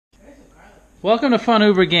Welcome to Fun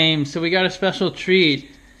Uber Games. So we got a special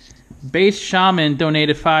treat. Based Shaman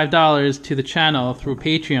donated $5 to the channel through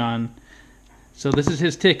Patreon. So this is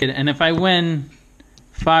his ticket, and if I win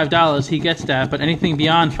 $5, he gets that, but anything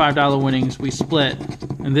beyond $5 winnings, we split.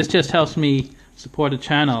 And this just helps me support the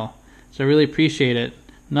channel. So I really appreciate it.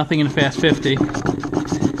 Nothing in Fast 50.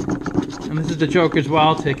 And this is the Joker's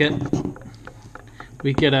Wild ticket.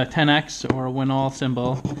 We get a 10x or a win all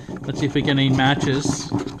symbol. Let's see if we get any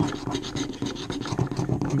matches.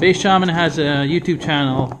 Based Shaman has a YouTube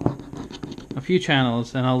channel, a few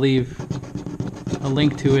channels, and I'll leave a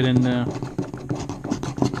link to it in the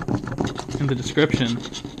description.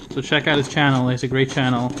 So check out his channel. He's a great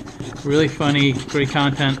channel. Really funny, great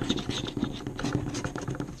content.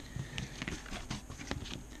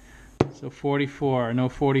 So 44, no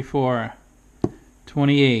 44.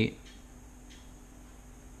 28.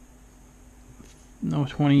 No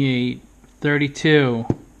 28. 32.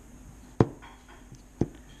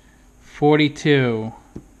 42.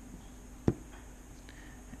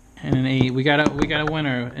 And an 8. We got a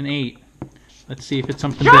winner, an 8. Let's see if it's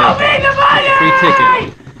something big. Show me the money! Free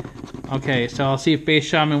ticket. Okay, so I'll see if Based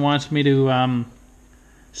Shaman wants me to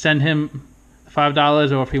send him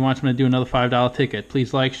 $5 or if he wants me to do another $5 ticket.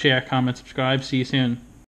 Please like, share, comment, subscribe. See you soon.